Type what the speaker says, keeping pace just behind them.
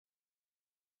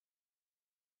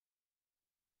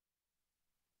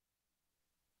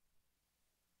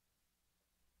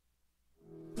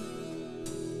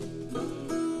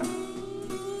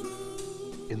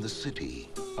in the city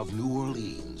of New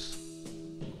Orleans,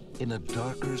 in a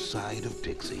darker side of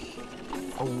Dixie,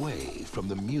 away from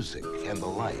the music and the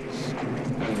lights,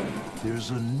 there's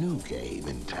a new game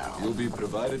in town. You'll be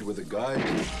provided with a guide,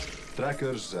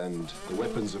 trackers, and the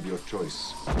weapons of your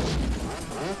choice.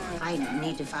 I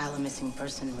need to file a missing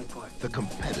person report. The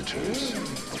competitors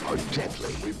are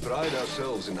deadly. We pride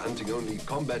ourselves in hunting only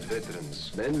combat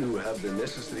veterans, men who have the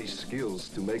necessary skills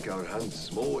to make our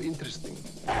hunts more interesting.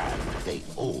 And they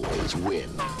always win.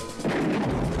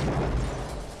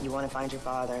 You want to find your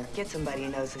father? Get somebody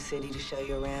who knows the city to show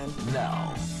you around.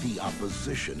 Now, the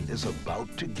opposition is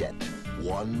about to get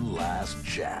one last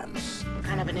chance. What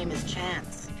kind of a name is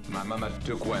Chance? My mama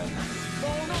took one.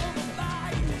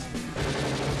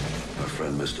 My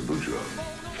friend, Mr.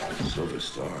 Boudreaux, Silver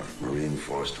Star, Marine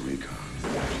Force Recon.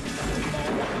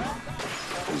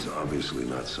 He's obviously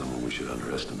not someone we should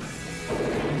underestimate.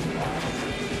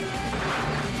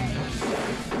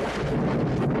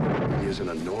 He is an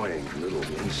annoying little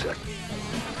insect.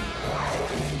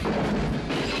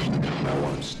 I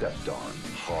want him stepped on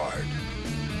hard.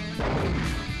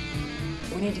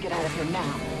 We need to get out of here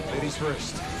now. Ladies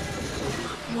first.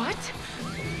 What?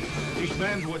 These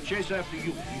men will chase after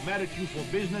you. He's mad at you for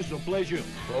business or pleasure.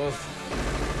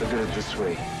 Both. Look at it this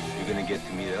way. You're gonna get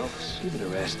to meet Elvis. Give it a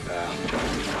rest, pal.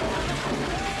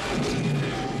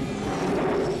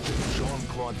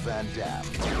 Jean-Claude Van Damme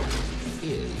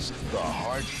is the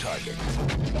hard target.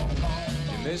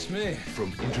 You miss me?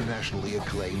 From internationally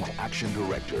acclaimed action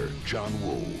director John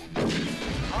Woo.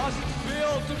 How's it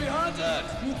feel to be hunted?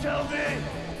 You tell me!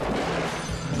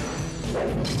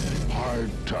 Hard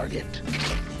target.